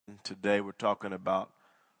Today we're talking about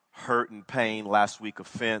hurt and pain, last week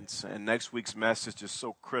offense, and next week's message is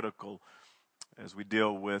so critical as we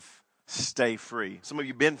deal with stay free. Some of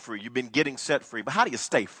you have been free, you've been getting set free, but how do you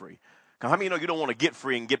stay free? How many of you know you don't want to get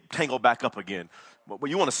free and get tangled back up again? But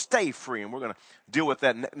you want to stay free, and we're going to deal with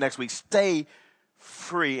that next week. Stay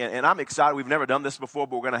free, and I'm excited. We've never done this before,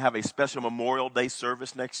 but we're going to have a special Memorial Day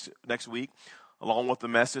service next week, along with the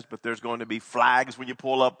message, but there's going to be flags when you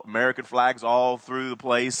pull up, American flags all through the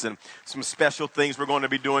place, and some special things we're going to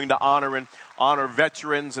be doing to honor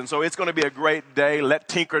veterans. And so it's going to be a great day. Let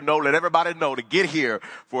Tinker know, let everybody know to get here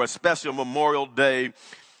for a special Memorial Day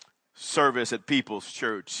service at People's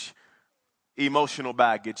Church. Emotional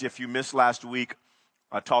baggage. If you missed last week,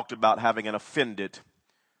 I talked about having an offended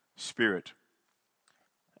spirit.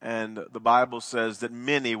 And the Bible says that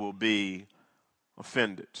many will be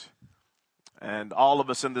offended. And all of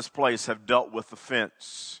us in this place have dealt with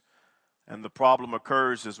offense. And the problem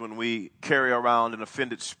occurs is when we carry around an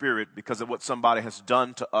offended spirit because of what somebody has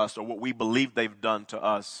done to us or what we believe they've done to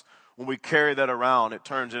us. When we carry that around, it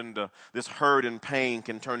turns into this hurt and pain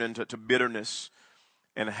can turn into bitterness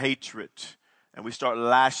and hatred. And we start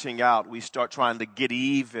lashing out. We start trying to get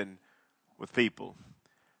even with people.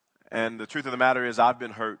 And the truth of the matter is I've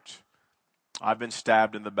been hurt. I've been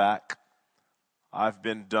stabbed in the back. I've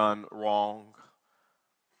been done wrong.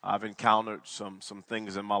 I've encountered some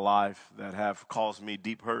things in my life that have caused me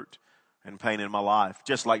deep hurt and pain in my life.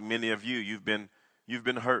 Just like many of you, you've been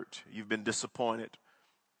hurt. You've been disappointed.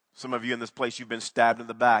 Some of you in this place, you've been stabbed in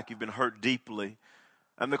the back. You've been hurt deeply.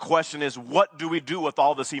 And the question is, what do we do with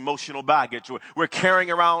all this emotional baggage? We're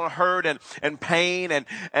carrying around hurt and pain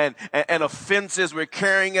and offenses. We're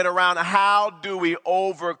carrying it around. How do we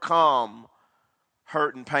overcome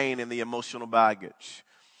hurt and pain and the emotional baggage?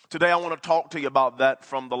 Today I want to talk to you about that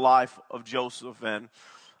from the life of Joseph, and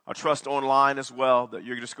I trust online as well that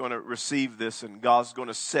you're just going to receive this and God's going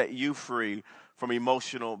to set you free from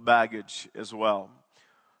emotional baggage as well.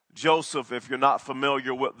 Joseph, if you're not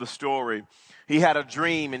familiar with the story, he had a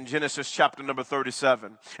dream in Genesis chapter number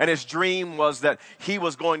 37. And his dream was that he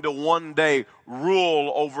was going to one day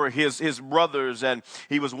rule over his brothers. And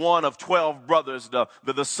he was one of 12 brothers,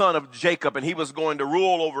 the son of Jacob. And he was going to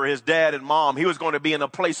rule over his dad and mom. He was going to be in a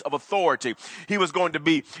place of authority. He was going to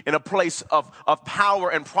be in a place of power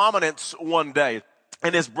and prominence one day.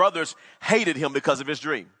 And his brothers hated him because of his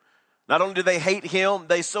dream. Not only did they hate him,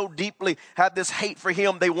 they so deeply had this hate for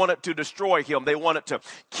him, they wanted to destroy him. They wanted to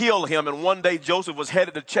kill him. And one day Joseph was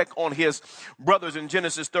headed to check on his brothers in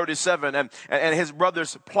Genesis 37, and his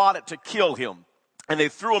brothers plotted to kill him. And they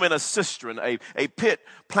threw him in a cistern, a pit,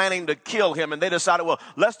 planning to kill him. And they decided, well,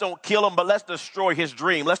 let's don't kill him, but let's destroy his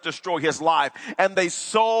dream. Let's destroy his life. And they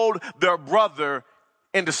sold their brother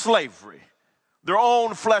into slavery. Their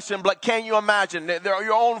own flesh and blood. Can you imagine? They're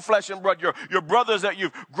your own flesh and blood. Your brothers that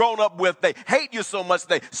you've grown up with, they hate you so much,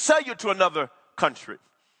 they sell you to another country.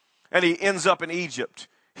 And he ends up in Egypt.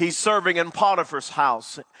 He's serving in Potiphar's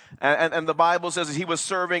house. And the Bible says he was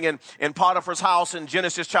serving in Potiphar's house in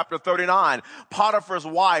Genesis chapter 39. Potiphar's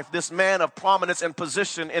wife, this man of prominence and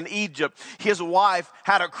position in Egypt, his wife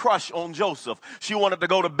had a crush on Joseph. She wanted to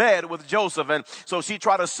go to bed with Joseph. And so she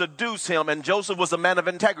tried to seduce him. And Joseph was a man of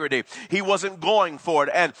integrity. He wasn't going for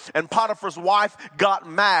it. And Potiphar's wife got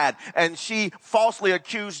mad. And she falsely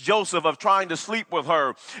accused Joseph of trying to sleep with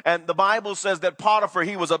her. And the Bible says that Potiphar,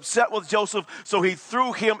 he was upset with Joseph. So he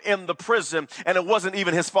threw him in the prison, and it wasn't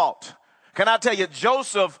even his fault. Can I tell you,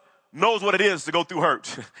 Joseph knows what it is to go through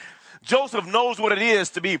hurt. Joseph knows what it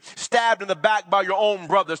is to be stabbed in the back by your own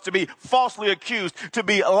brothers, to be falsely accused, to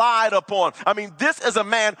be lied upon. I mean, this is a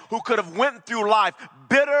man who could have went through life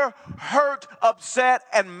bitter, hurt, upset,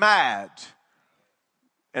 and mad,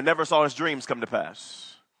 and never saw his dreams come to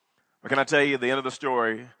pass. But can I tell you, the end of the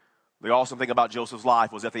story, the awesome thing about Joseph's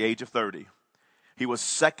life was at the age of 30. He was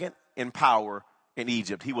second in power in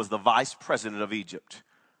Egypt. He was the vice president of Egypt.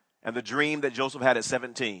 And the dream that Joseph had at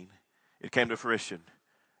 17, it came to fruition.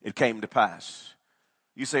 It came to pass.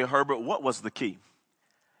 You say, Herbert, what was the key?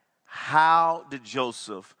 How did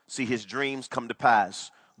Joseph see his dreams come to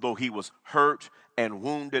pass, though he was hurt and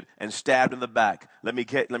wounded and stabbed in the back? Let me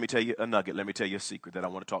tell you a nugget. Let me tell you a secret that I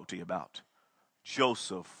want to talk to you about.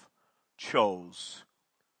 Joseph chose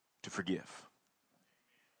to forgive.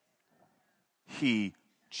 He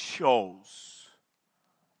chose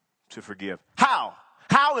to forgive. How?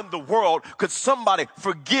 How in the world could somebody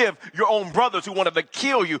forgive your own brothers who wanted to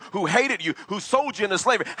kill you, who hated you, who sold you into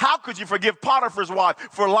slavery? How could you forgive Potiphar's wife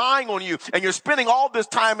for lying on you and you're spending all this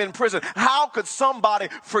time in prison? How could somebody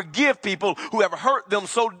forgive people who have hurt them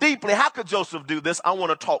so deeply? How could Joseph do this? I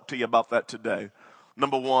want to talk to you about that today.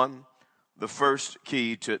 Number one, the first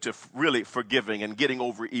key to really forgiving and getting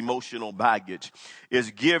over emotional baggage is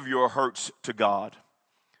give your hurts to God.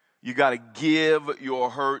 You got to give your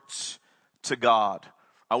hurts to God.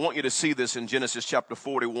 I want you to see this in Genesis chapter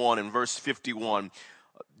 41 and verse 51.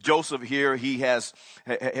 Joseph here, he's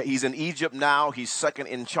in Egypt now. He's second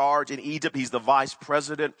in charge in Egypt. He's the vice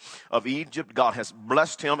president of Egypt. God has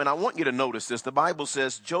blessed him. And I want you to notice this. The Bible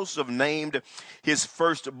says Joseph named his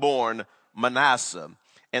firstborn Manasseh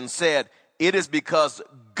and said, it is because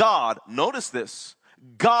God, notice this,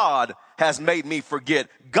 God has made me forget.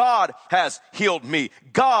 God has healed me.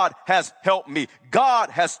 God has helped me. God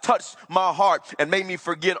has touched my heart and made me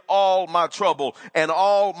forget all my trouble and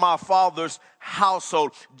all my father's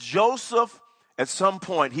household. Joseph, at some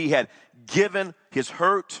point, he had given his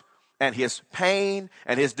hurt and his pain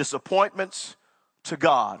and his disappointments to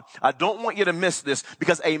God. I don't want you to miss this,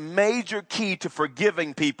 because a major key to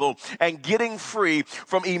forgiving people and getting free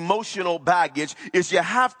from emotional baggage is you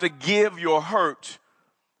have to give your hurt.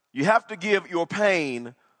 You have to give your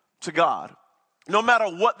pain to God. No matter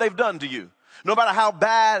what they've done to you, no matter how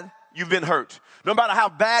bad you've been hurt, no matter how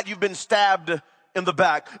bad you've been stabbed in the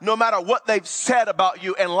back, no matter what they've said about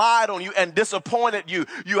you and lied on you and disappointed you,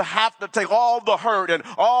 you have to take all the hurt and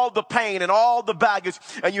all the pain and all the baggage,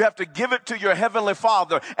 and you have to give it to your heavenly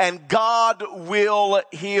Father, and God will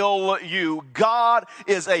heal you. God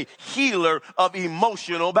is a healer of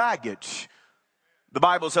emotional baggage. The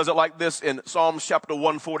Bible says it like this in Psalms chapter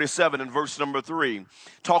 147 and verse number 3.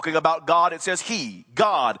 Talking about God, it says,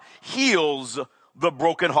 God, heals the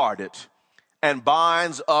brokenhearted and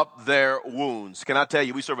binds up their wounds. Can I tell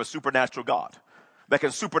you, we serve a supernatural God that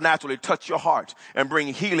can supernaturally touch your heart and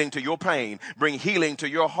bring healing to your pain, bring healing to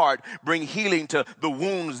your heart, bring healing to the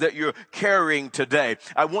wounds that you're carrying today.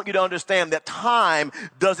 I want you to understand that time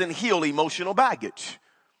doesn't heal emotional baggage.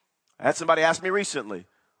 I had somebody ask me recently,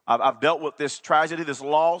 I've dealt with this tragedy, this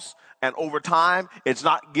loss, and over time, it's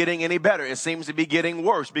not getting any better. It seems to be getting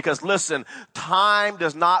worse, because listen, time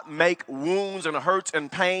does not make wounds and hurts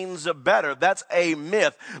and pains better. That's a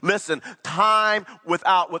myth. Listen, time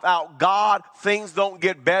without God, things don't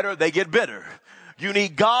get better, they get bitter. You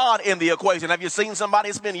need God in the equation. Have you seen somebody?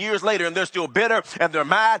 It's been years later and they're still bitter and they're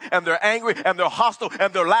mad and they're angry and they're hostile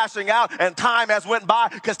and they're lashing out, and time has went by,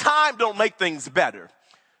 because time don't make things better.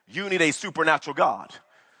 You need a supernatural God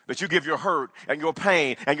that you give your hurt and your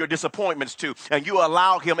pain and your disappointments to, and you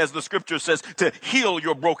allow him, as the scripture says, to heal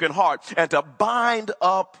your broken heart and to bind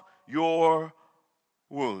up your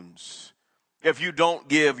wounds. If you don't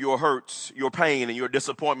give your hurts, your pain, and your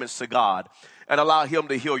disappointments to God and allow him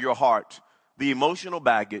to heal your heart, the emotional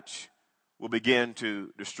baggage will begin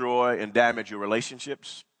to destroy and damage your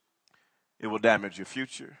relationships. It will damage your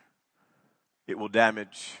future. It will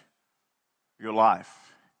damage your life.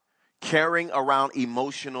 Carrying around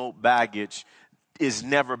emotional baggage is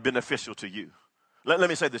never beneficial to you. Let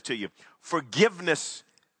me say this to you. Forgiveness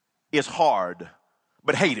is hard,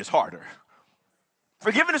 but hate is harder.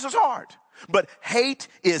 Forgiveness is hard, but hate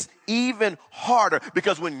is even harder,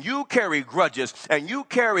 because when you carry grudges and you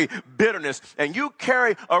carry bitterness and you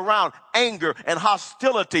carry around anger and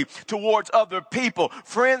hostility towards other people,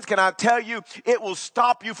 friends, can I tell you, it will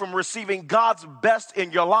stop you from receiving God's best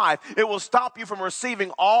in your life. It will stop you from receiving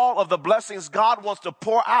all of the blessings God wants to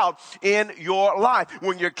pour out in your life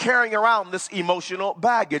when you're carrying around this emotional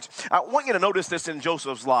baggage. I want you to notice this in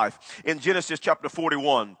Joseph's life. In Genesis chapter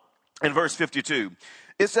 41 and verse 52,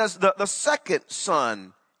 it says the second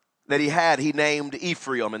son that he had, he named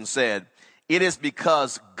Ephraim and said, it is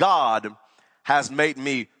because God has made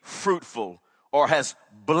me fruitful, or has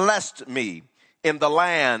blessed me in the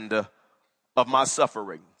land of my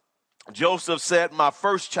suffering. Joseph said, my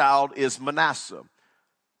first child is Manasseh,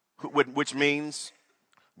 which means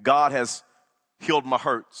God has healed my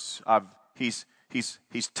hurts. He's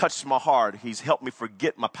touched my heart. He's helped me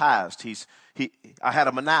forget my past. I had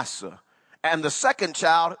a Manasseh. And the second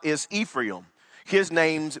child is Ephraim. His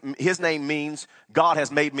name means God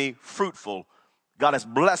has made me fruitful. God has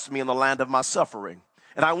blessed me in the land of my suffering.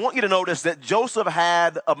 And I want you to notice that Joseph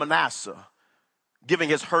had a Manasseh, giving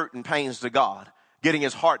his hurt and pains to God, getting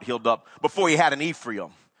his heart healed up, before he had an Ephraim,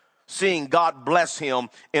 seeing God bless him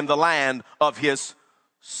in the land of his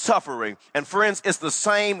suffering. And friends, it's the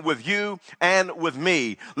same with you and with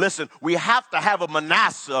me. Listen, we have to have a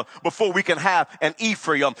Manasseh before we can have an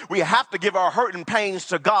Ephraim. We have to give our hurt and pains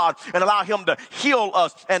to God and allow him to heal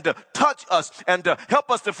us and to touch us and to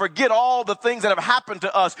help us to forget all the things that have happened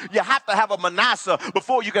to us. You have to have a Manasseh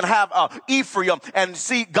before you can have an Ephraim and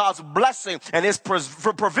see God's blessing and his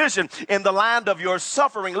provision in the land of your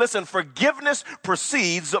suffering. Listen, forgiveness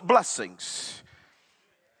precedes blessings.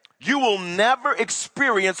 You will never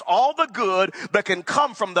experience all the good that can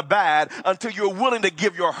come from the bad until you're willing to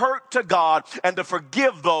give your hurt to God and to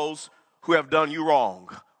forgive those who have done you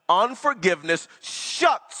wrong. Unforgiveness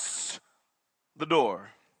shuts the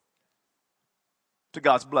door to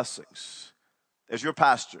God's blessings. As your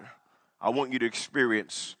pastor, I want you to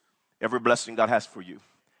experience every blessing God has for you.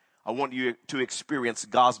 I want you to experience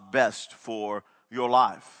God's best for your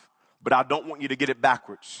life. But I don't want you to get it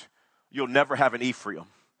backwards. You'll never have an Ephraim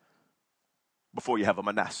before you have a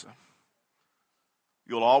Manasseh.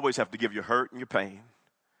 You'll always have to give your hurt and your pain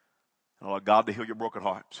and allow God to heal your broken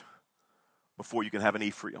heart before you can have an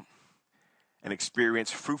Ephraim and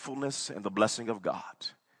experience fruitfulness and the blessing of God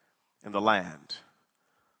in the land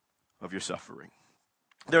of your suffering.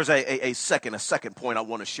 There's a second point I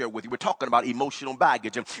want to share with you. We're talking about emotional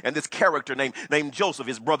baggage, and this character named Joseph,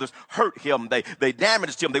 his brothers hurt him. They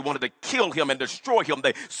damaged him. They wanted to kill him and destroy him.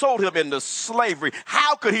 They sold him into slavery.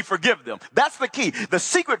 How could he forgive them? That's the key. The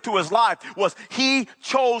secret to his life was he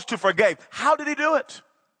chose to forgive. How did he do it?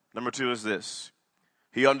 Number 2 is this.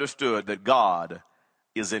 He understood that God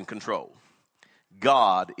is in control.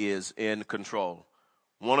 God is in control.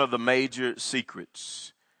 One of the major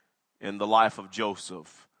secrets in the life of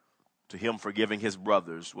Joseph to him forgiving his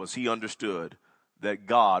brothers was he understood that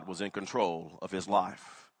God was in control of his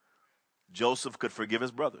life. Joseph could forgive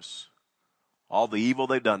his brothers, all the evil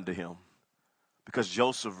they'd done to him, because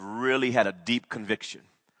Joseph really had a deep conviction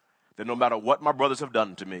that no matter what my brothers have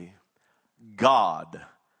done to me, God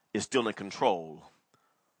is still in control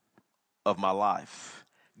of my life.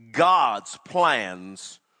 God's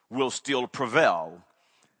plans will still prevail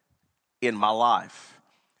in my life.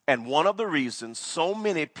 And one of the reasons so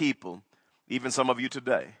many people, even some of you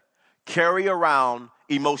today, carry around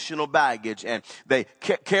emotional baggage and they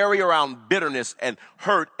carry around bitterness and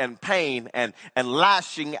hurt and pain and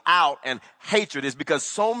lashing out and hatred is because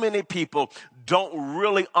so many people don't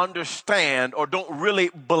really understand or don't really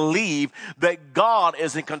believe that God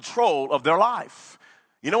is in control of their life.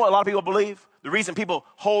 You know what a lot of people believe? The reason people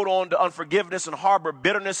hold on to unforgiveness and harbor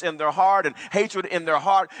bitterness in their heart and hatred in their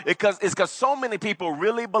heart is because so many people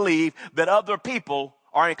really believe that other people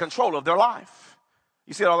are in control of their life.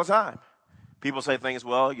 You see it all the time. People say things,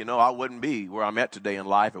 well, you know, I wouldn't be where I'm at today in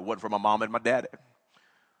life if it wasn't for my mom and my daddy.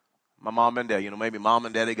 My mom and daddy, maybe mom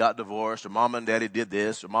and daddy got divorced or mom and daddy did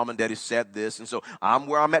this or mom and daddy said this. And so I'm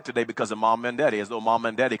where I'm at today because of mom and daddy, as though mom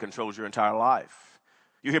and daddy controls your entire life.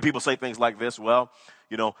 You hear people say things like this, well,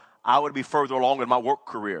 I would be further along in my work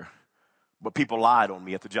career, but people lied on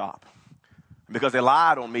me at the job. And because they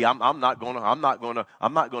lied on me, I'm not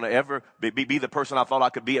gonna ever be the person I thought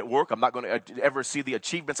I could be at work. I'm not gonna ever see the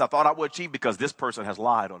achievements I thought I would achieve because this person has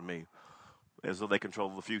lied on me, as though they control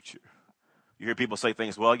the future. You hear people say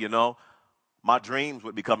things, well, my dreams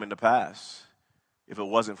would be coming to pass if it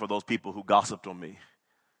wasn't for those people who gossiped on me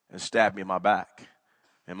and stabbed me in my back.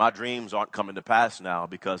 And my dreams aren't coming to pass now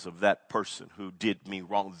because of that person who did me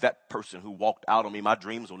wrong, that person who walked out on me. My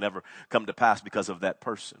dreams will never come to pass because of that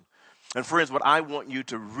person. And friends, what I want you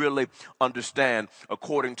to really understand,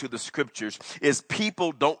 according to the scriptures, is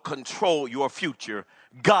people don't control your future.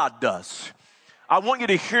 God does. I want you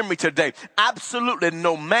to hear me today. Absolutely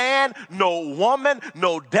no man, no woman,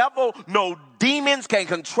 no devil, no demons can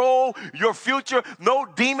control your future. No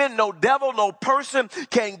demon, no devil, no person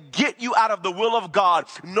can get you out of the will of God.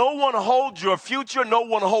 No one holds your future. No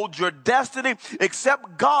one holds your destiny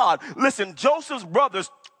except God. Listen, Joseph's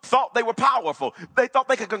brothers thought they were powerful. They thought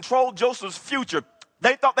they could control Joseph's future.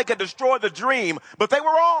 They thought they could destroy the dream, but they were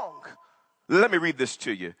wrong. Let me read this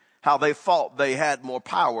to you, how they thought they had more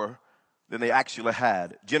power than they actually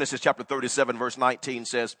had. Genesis chapter 37 verse 19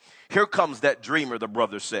 says, "Here comes that dreamer," the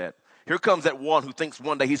brothers said. "Here comes that one who thinks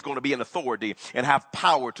one day he's going to be in authority and have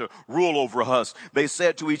power to rule over us." They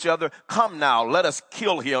said to each other, "Come now, let us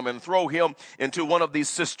kill him and throw him into one of these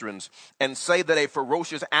cisterns and say that a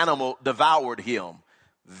ferocious animal devoured him.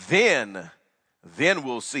 Then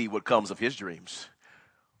we'll see what comes of his dreams."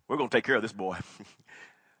 We're going to take care of this boy.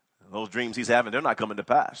 Those dreams he's having, they're not coming to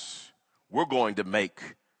pass. We're going to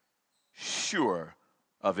make sure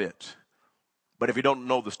of it. But if you don't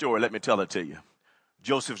know the story, let me tell it to you.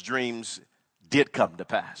 Joseph's dreams did come to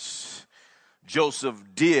pass. Joseph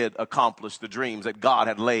did accomplish the dreams that God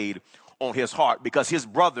had laid on his heart because his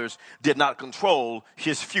brothers did not control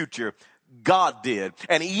his future. God did.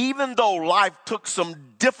 And even though life took some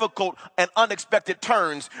difficult and unexpected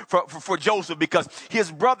turns for Joseph, because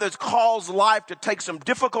his brothers caused life to take some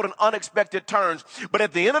difficult and unexpected turns, but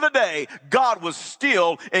at the end of the day, God was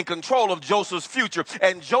still in control of Joseph's future.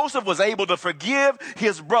 And Joseph was able to forgive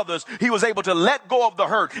his brothers. He was able to let go of the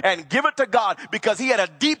hurt and give it to God because he had a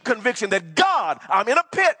deep conviction that God, I'm in a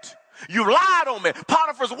pit. You lied on me.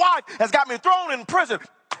 Potiphar's wife has got me thrown in prison,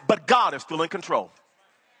 but God is still in control.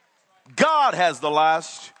 God has the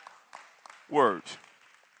last word.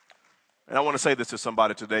 And I want to say this to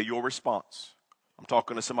somebody today. Your response, I'm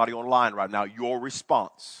talking to somebody online right now, your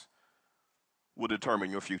response will determine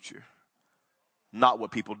your future, not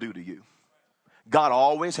what people do to you. God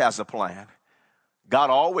always has a plan. God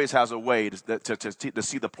always has a way to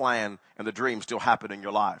see the plan and the dream still happen in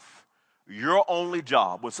your life. Your only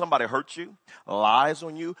job, when somebody hurts you, lies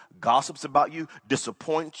on you, gossips about you,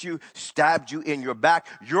 disappoints you, stabs you in your back,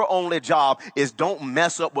 your only job is don't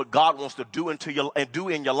mess up what God wants to do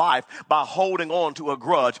in your life by holding on to a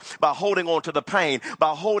grudge, by holding on to the pain,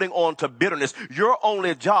 by holding on to bitterness. Your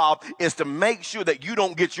only job is to make sure that you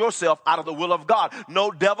don't get yourself out of the will of God.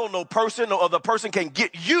 No devil, no person, no other person can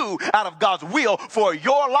get you out of God's will for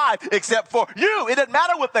your life except for you. It doesn't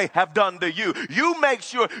matter what they have done to you. You make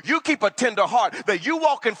sure you keep a tender heart, that you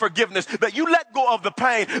walk in forgiveness, that you let go of the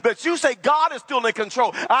pain, that you say God is still in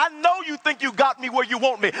control. I know you think you got me where you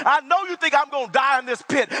want me. I know you think I'm going to die in this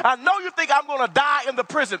pit. I know you think I'm going to die in the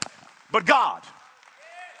prison. But God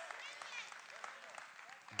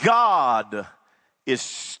is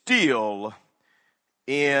still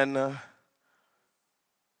in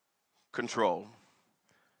control.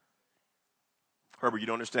 Herbert, you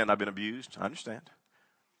don't understand. I've been abused. I understand.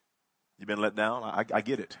 You've been let down. I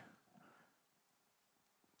get it.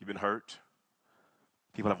 You've been hurt.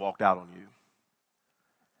 People have walked out on you.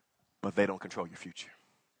 But they don't control your future.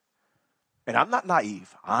 And I'm not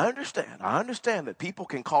naive. I understand that people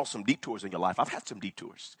can cause some detours in your life. I've had some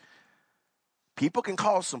detours. People can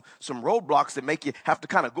cause some roadblocks that make you have to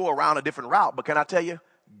kind of go around a different route. But can I tell you,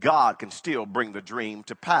 God can still bring the dream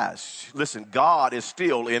to pass. Listen, God is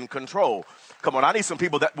still in control. Come on, I need some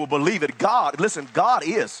people that will believe it. God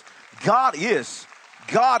is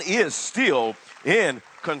still in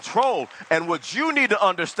control. And what you need to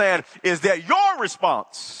understand is that your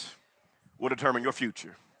response will determine your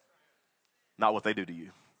future, not what they do to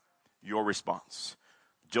you. Your response.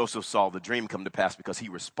 Joseph saw the dream come to pass because he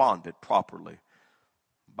responded properly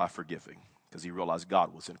by forgiving, because he realized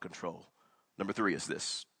God was in control. Number 3 is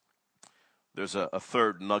this. There's a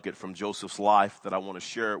third nugget from Joseph's life that I want to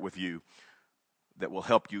share with you that will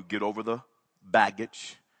help you get over the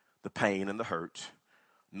baggage, the pain, and the hurt.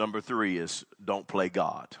 Number 3 is don't play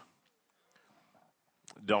God.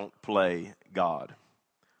 Don't play God.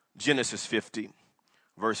 Genesis 50,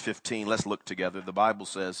 verse 15. Let's look together. The Bible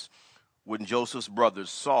says, when Joseph's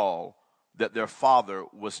brothers saw that their father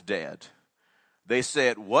was dead, they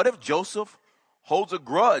said, what if Joseph holds a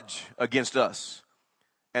grudge against us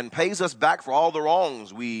and pays us back for all the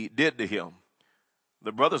wrongs we did to him?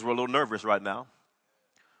 The brothers were a little nervous right now.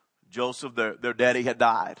 Joseph, their daddy, had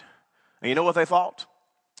died. And you know what they thought?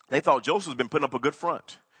 They thought Joseph's been putting up a good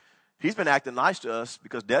front. He's been acting nice to us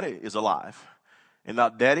because daddy is alive. And now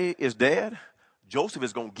daddy is dead. Joseph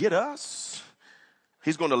is going to get us.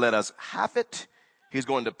 He's going to let us have it. He's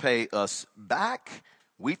going to pay us back.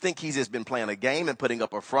 We think he's just been playing a game and putting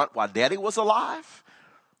up a front while daddy was alive.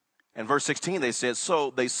 And verse 16, they said,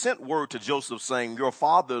 so they sent word to Joseph saying, your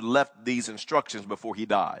father left these instructions before he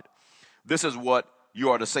died. This is what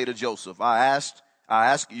you are to say to Joseph. I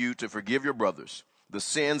ask you to forgive your brothers the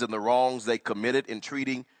sins and the wrongs they committed in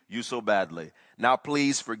treating you so badly. Now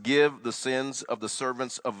please forgive the sins of the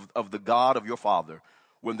servants of the God of your father.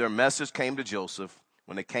 When their message came to Joseph,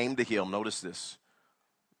 when it came to him, notice this,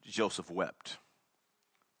 Joseph wept.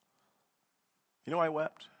 You know why he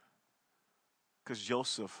wept? Because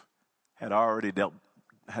Joseph had already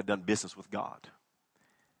done business with God.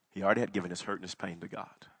 He already had given his hurt and his pain to God.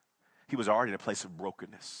 He was already in a place of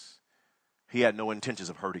brokenness. He had no intentions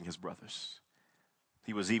of hurting his brothers.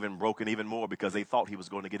 He was even broken even more because they thought he was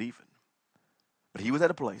going to get even. But he was at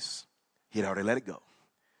a place, he had already let it go.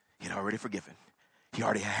 He had already forgiven. He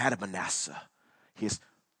already had a Manasseh. His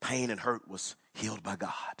pain and hurt was healed by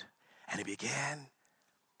God. And he began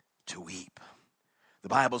to weep. The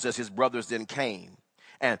Bible says his brothers then came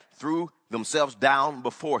and threw themselves down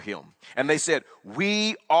before him. And they said,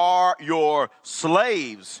 we are your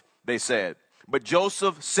slaves, they said. But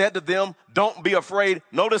Joseph said to them, don't be afraid.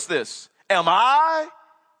 Notice this. Am I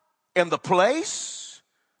in the place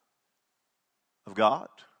of God?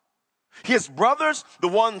 His brothers, the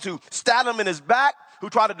ones who stabbed him in his back, who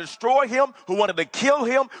tried to destroy him, who wanted to kill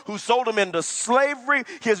him, who sold him into slavery.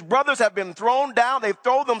 His brothers have been thrown down. They've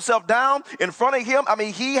thrown themselves down in front of him. I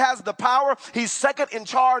mean, he has the power. He's second in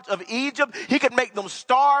charge of Egypt. He could make them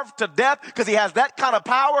starve to death because he has that kind of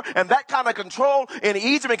power and that kind of control in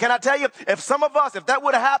Egypt. And can I tell you, if some of us, if that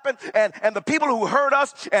would have happened and the people who hurt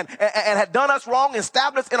us and had done us wrong and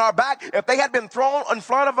stabbed us in our back, if they had been thrown in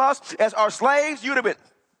front of us as our slaves, you'd have been,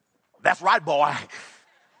 that's right, boy.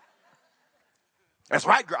 That's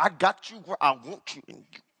right, girl. I got you where I want you, and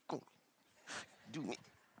you go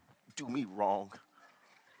do me wrong.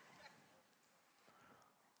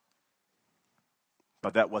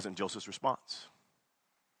 But that wasn't Joseph's response.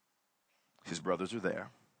 His brothers are there.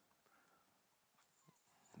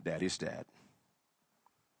 Daddy's dad.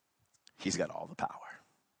 He's got all the power.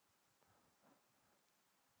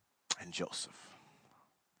 And Joseph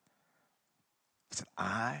said,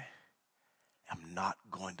 I am not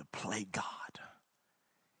going to play God,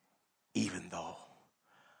 even though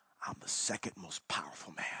I'm the second most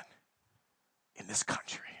powerful man in this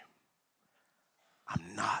country.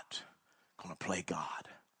 I'm not going to play God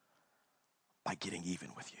by getting even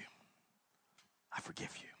with you. I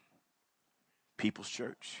forgive you. People's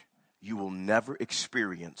Church, you will never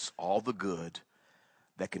experience all the good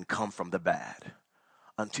that can come from the bad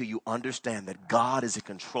until you understand that God is in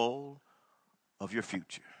control of your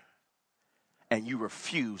future. And you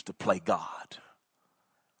refuse to play God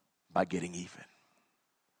by getting even.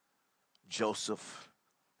 Joseph,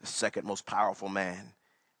 the second most powerful man,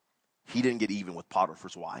 he didn't get even with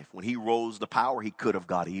Potiphar's wife. When he rose to power, he could have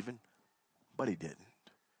got even, but he didn't.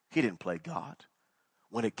 He didn't play God.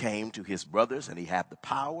 When it came to his brothers and he had the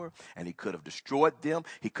power and he could have destroyed them,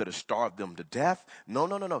 he could have starved them to death.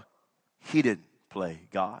 No. He didn't play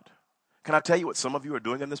God. Can I tell you what some of you are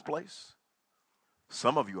doing in this place?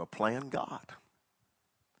 Some of you are playing God.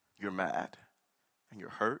 You're mad and you're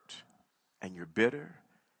hurt and you're bitter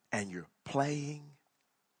and you're playing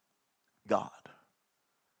God.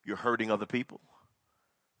 You're hurting other people.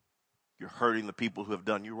 You're hurting the people who have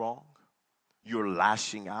done you wrong. You're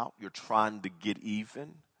lashing out. You're trying to get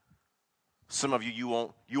even. Some of you, you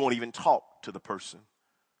won't even talk to the person.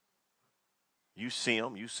 You see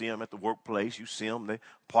them at the workplace. You see them, they're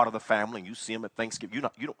part of the family. You see them at Thanksgiving. You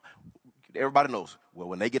don't. Everybody knows. Well,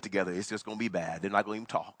 when they get together, it's just going to be bad. They're not going to even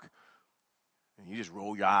talk. And you just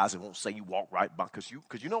roll your eyes and won't say you walk right by because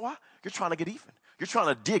you know why? You're trying to get even. You're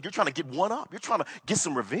trying to dig. You're trying to get one up. You're trying to get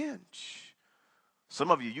some revenge. Some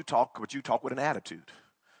of you talk, but you talk with an attitude.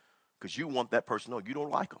 Because you want that person to know you don't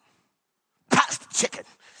like them. Pass the chicken.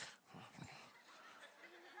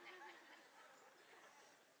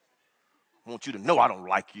 I want you to know I don't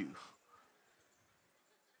like you.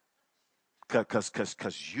 Because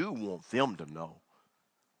you want them to know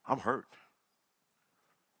I'm hurt.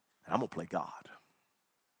 And I'm going to play God.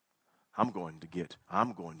 I'm going to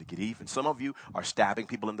get even. Some of you are stabbing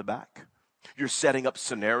people in the back. You're setting up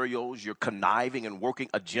scenarios. You're conniving and working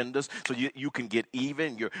agendas so you can get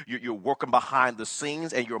even. You're working behind the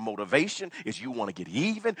scenes, and your motivation is you want to get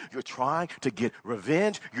even. You're trying to get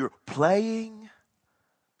revenge. You're playing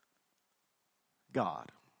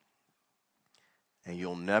God. And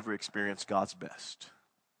you'll never experience God's best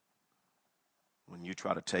when you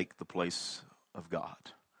try to take the place of God.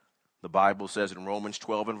 The Bible says in Romans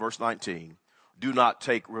 12 and verse 19, do not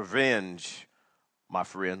take revenge, my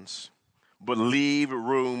friends, but leave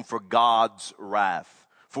room for God's wrath.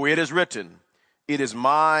 For it is written, it is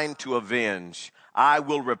mine to avenge. I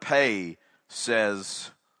will repay,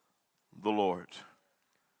 says the Lord.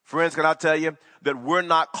 Friends, can I tell you that we're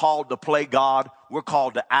not called to play God, we're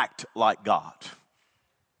called to act like God.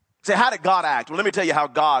 Say, how did God act? Well, let me tell you how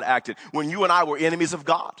God acted. When you and I were enemies of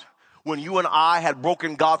God, when you and I had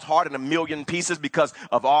broken God's heart in a million pieces because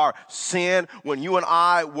of our sin, when you and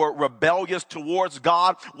I were rebellious towards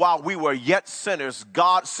God, while we were yet sinners,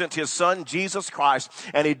 God sent his son, Jesus Christ,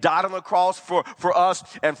 and he died on the cross for us.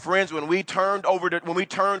 And friends, when we turned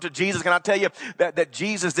to Jesus, can I tell you that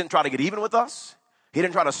Jesus didn't try to get even with us? He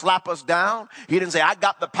didn't try to slap us down. He didn't say, I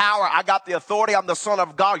got the power, I got the authority, I'm the Son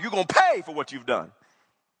of God. You're going to pay for what you've done.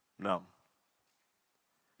 No.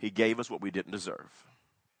 He gave us what we didn't deserve.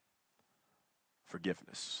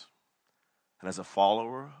 Forgiveness. And as a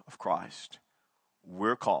follower of Christ,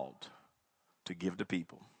 we're called to give to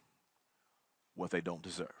people what they don't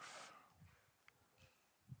deserve.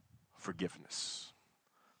 Forgiveness.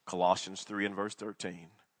 Colossians 3 and verse 13.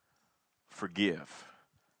 Forgive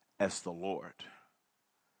as the Lord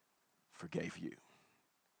forgave you.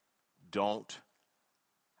 Don't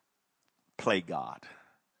play God.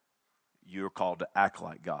 You're called to act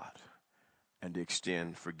like God and to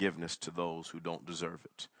extend forgiveness to those who don't deserve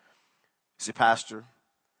it. say, Pastor,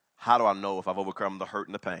 how do I know if I've overcome the hurt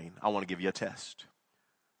and the pain? I want to give you a test.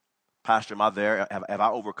 Pastor, am I there? Have I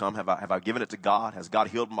overcome? Have I given it to God? Has God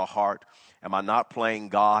healed my heart? Am I not playing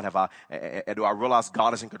God? Do I realize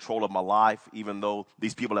God is in control of my life, even though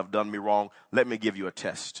these people have done me wrong? Let me give you a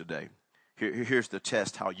test today. Here's the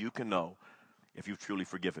test, how you can know if you've truly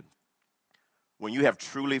forgiven. When you have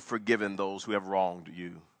truly forgiven those who have wronged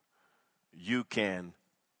you, you can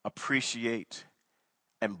appreciate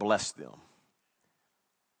and bless them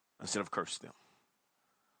instead of curse them.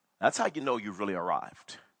 That's how you know you've really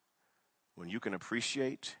arrived. When you can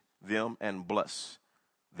appreciate them and bless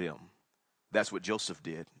them. That's what Joseph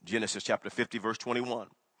did. Genesis chapter 50, verse 21.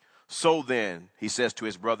 So then, he says to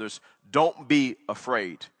his brothers, don't be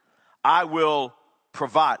afraid. I will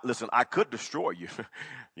provide. Listen, I could destroy you.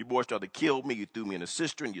 You boys tried to kill me. You threw me in a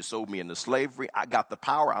cistern. You sold me into slavery. I got the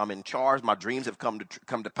power. I'm in charge. My dreams have come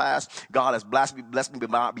to pass. God has blessed me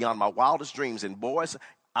beyond my wildest dreams. And boys,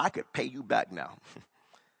 I could pay you back now.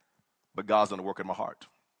 But God's done the work in my heart.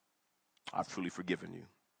 I've truly forgiven you.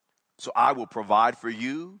 So I will provide for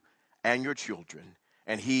you and your children.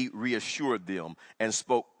 And he reassured them and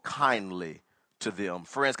spoke kindly to them.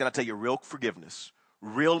 Friends, can I tell you, real forgiveness,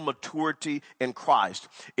 real maturity in Christ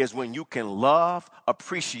is when you can love,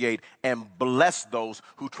 appreciate, and bless those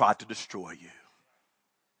who tried to destroy you.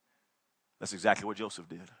 That's exactly what Joseph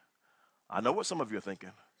did. I know what some of you are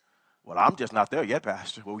thinking. Well, I'm just not there yet,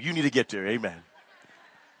 Pastor. Well, you need to get there. Amen.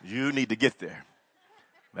 You need to get there.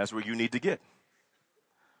 That's where you need to get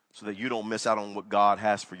so that you don't miss out on what God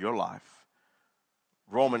has for your life.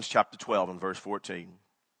 Romans chapter 12 and verse 14.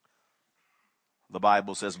 The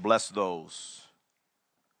Bible says, bless those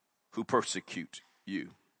who persecute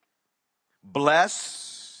you.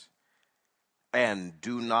 Bless and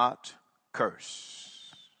do not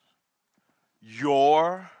curse.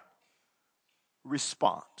 Your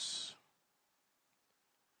response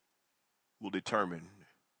will determine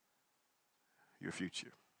your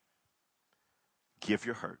future. Give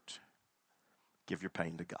your hurt. Give your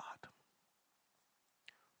pain to God.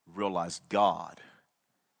 Realize God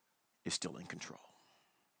is still in control.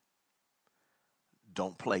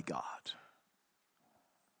 Don't play God.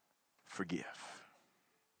 Forgive.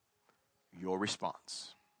 Your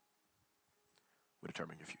response will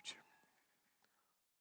determine your future.